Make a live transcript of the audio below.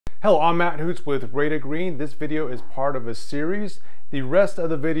Hello, I'm Matt Hoots with Rate of Green. This video is part of a series. The rest of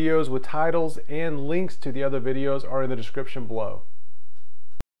the videos with titles and links to the other videos are in the description below.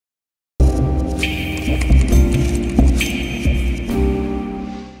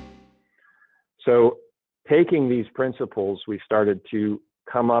 So taking these principles, we started to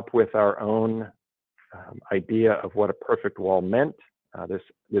come up with our own idea of what a perfect wall meant.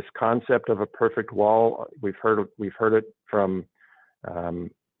 This concept of a perfect wall, we've heard it from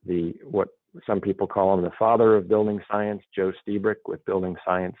what some people call him the father of building science, Joe Stiebrick with Building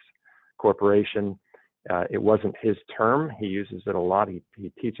Science Corporation. It wasn't his term. He uses it a lot. He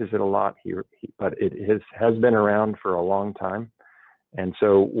teaches it a lot. But it has been around for a long time. And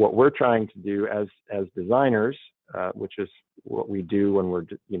so what we're trying to do as designers, which is what we do when we're,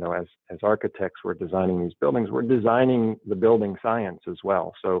 as architects, we're designing these buildings. We're designing the building science as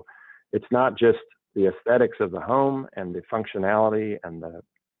well. So it's not just the aesthetics of the home and the functionality and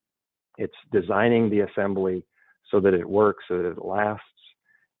it's designing the assembly so that it works, so that it lasts.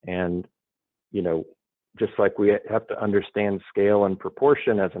 And, just like we have to understand scale and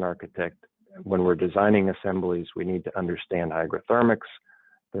proportion as an architect, when we're designing assemblies, we need to understand hygrothermics,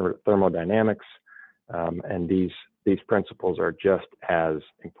 thermodynamics, and these principles are just as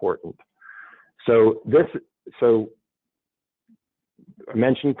important. So I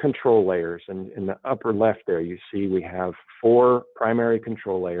mentioned control layers, and in the upper left there, you see we have 4 primary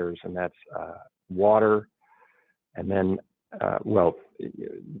control layers, and that's water, and then,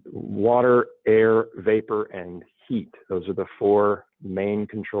 water, air, vapor, and heat. Those are the 4 main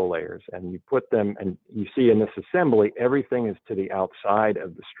control layers, and you put them, and you see in this assembly, everything is to the outside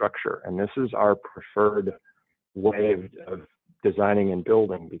of the structure, and this is our preferred way of designing and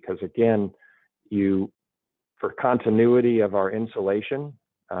building, because again, for continuity of our insulation,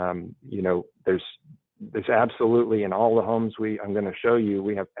 there's absolutely, in all the homes I'm going to show you,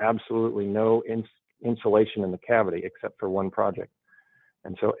 we have absolutely no insulation in the cavity except for one project.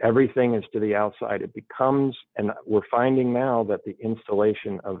 And so everything is to the outside. It becomes, and we're finding now that the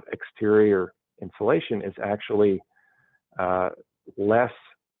installation of exterior insulation is actually less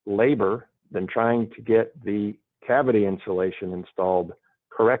labor than trying to get the cavity insulation installed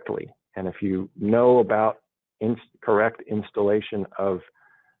correctly. And if you know about correct installation of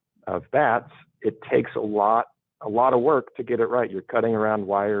bats, it takes a lot of work to get it right. You're cutting around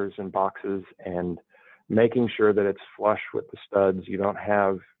wires and boxes and making sure that it's flush with the studs. You don't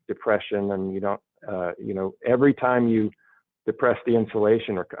have depression, and you don't, every time you depress the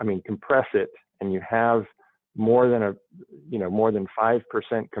insulation, compress it, and you have more than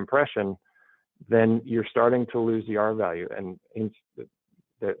 5% compression, then you're starting to lose the R value. And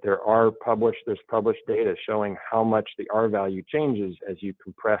there's published data showing how much the R value changes as you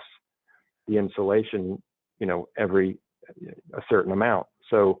compress the insulation, every a certain amount.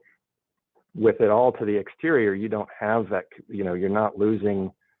 So with it all to the exterior, you don't have that, you're not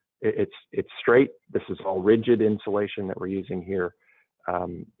losing, it's straight. This is all rigid insulation that we're using here.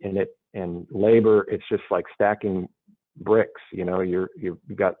 And labor, it's just like stacking bricks. You've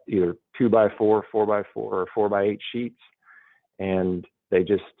got either 2x4, 4x4, or 4x8 sheets, and they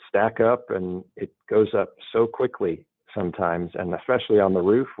just stack up, and it goes up so quickly sometimes, and especially on the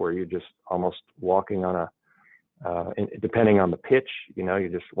roof where you're just almost walking on depending on the pitch, you're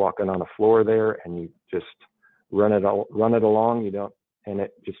just walking on a floor there, and you just run it along. And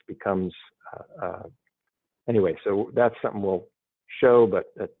it just becomes, anyway, so that's something we'll show, but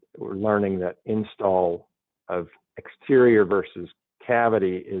that we're learning that install of exterior versus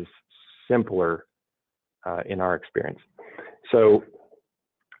cavity is simpler in our experience. So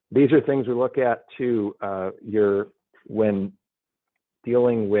these are things we look at too, when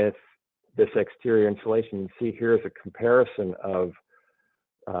dealing with this exterior insulation. You see here is a comparison of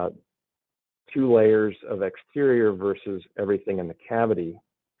 2 layers of exterior versus everything in the cavity.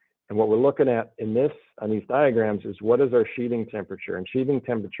 And what we're looking at on these diagrams is what is our sheathing temperature. And sheathing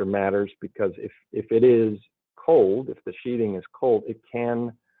temperature matters because if it is cold, if the sheathing is cold,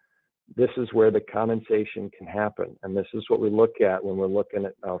 this is where the condensation can happen. And this is what we look at when we're looking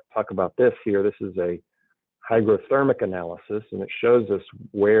at, I'll talk about this here. This is a hygrothermic analysis, and it shows us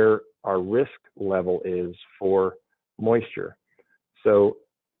where our risk level is for moisture. So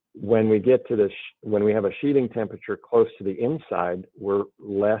when we get to when we have a sheathing temperature close to the inside, we're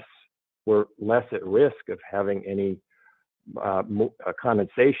less at risk of having any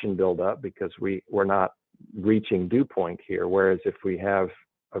condensation buildup, because we're not reaching dew point here. Whereas if we have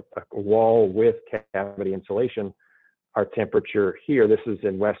a wall with cavity insulation, our temperature here, this is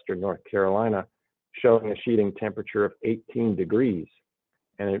in Western North Carolina, showing a sheathing temperature of 18 degrees.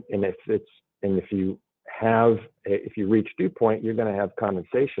 And if you if you reach dew point, you're going to have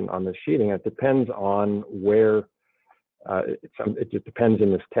condensation on the sheeting. It depends on where, it just depends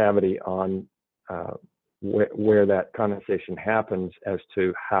in this cavity on where that condensation happens as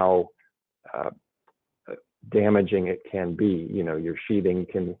to how damaging it can be. You know, your sheeting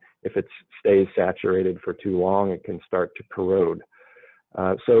can, if it stays saturated for too long, it can start to corrode.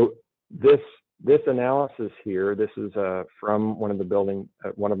 So this analysis here, this is from one of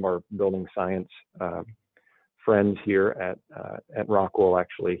our building science friends here at Rockwool.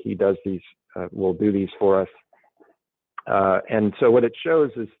 Actually, he does these, will do these for us. And so what it shows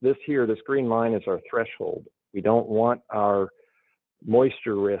is this here, this green line is our threshold. We don't want our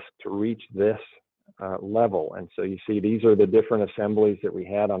moisture risk to reach this level. And so you see, these are the different assemblies that we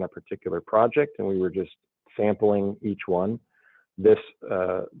had on a particular project, and we were just sampling each one. This,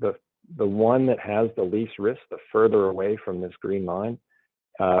 the one that has the least risk, the further away from this green line,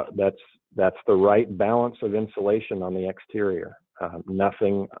 that's the right balance of insulation on the exterior.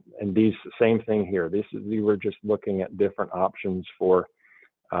 Nothing, and these, same thing here. We were just looking at different options for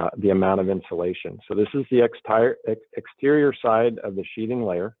the amount of insulation. So this is the exterior side of the sheeting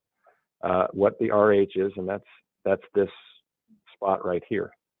layer, what the RH is, and that's this spot right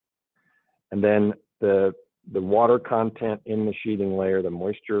here. And then the water content in the sheeting layer, the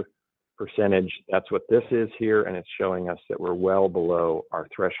moisture percentage, that's what this is here, and it's showing us that we're well below our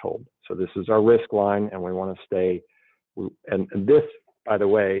threshold. So this is our risk line, and we want to stay. And this, by the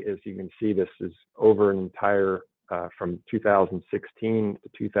way, as you can see, this is over an entire from 2016 to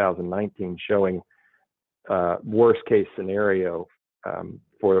 2019, showing worst case scenario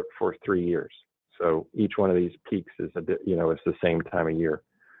for 3 years. So each one of these peaks is a bit, you know, it's the same time of year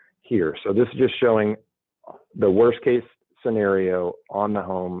here. So this is just showing the worst case scenario on the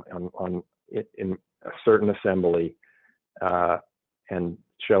home in a certain assembly, and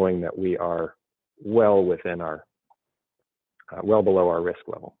showing that we are well within our well below our risk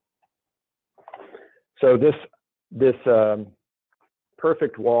level. So this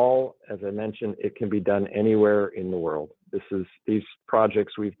perfect wall, as I mentioned, it can be done anywhere in the world. These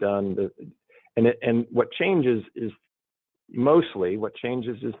projects we've done, and what changes is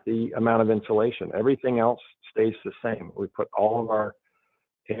the amount of insulation. Everything else stays the same. We put all of our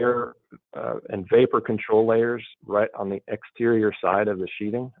air and vapor control layers right on the exterior side of the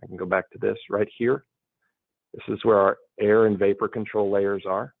sheeting. I can go back to this right here. This is where our air and vapor control layers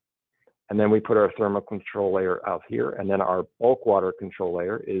are. And then we put our thermal control layer out here. And then our bulk water control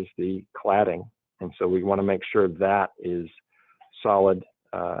layer is the cladding. And so we want to make sure that is solid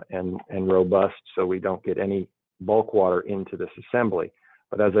and robust, so we don't get any bulk water into this assembly.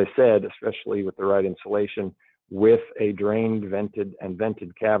 But as I said, especially with the right insulation, with a drained, vented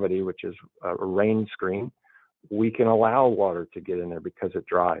cavity, which is a rain screen, we can allow water to get in there because it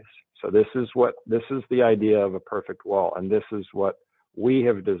dries. So this is the idea of a perfect wall, and this is what we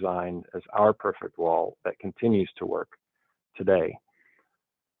have designed as our perfect wall that continues to work today.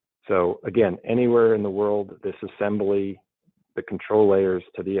 So again, anywhere in the world, this assembly, the control layers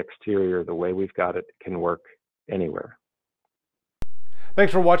to the exterior, the way we've got it, can work anywhere.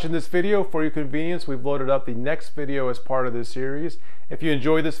 Thanks for watching this video. For your convenience, we've loaded up the next video as part of this series. If you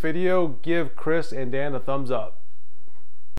enjoyed this video, give Chris and Dan a thumbs up.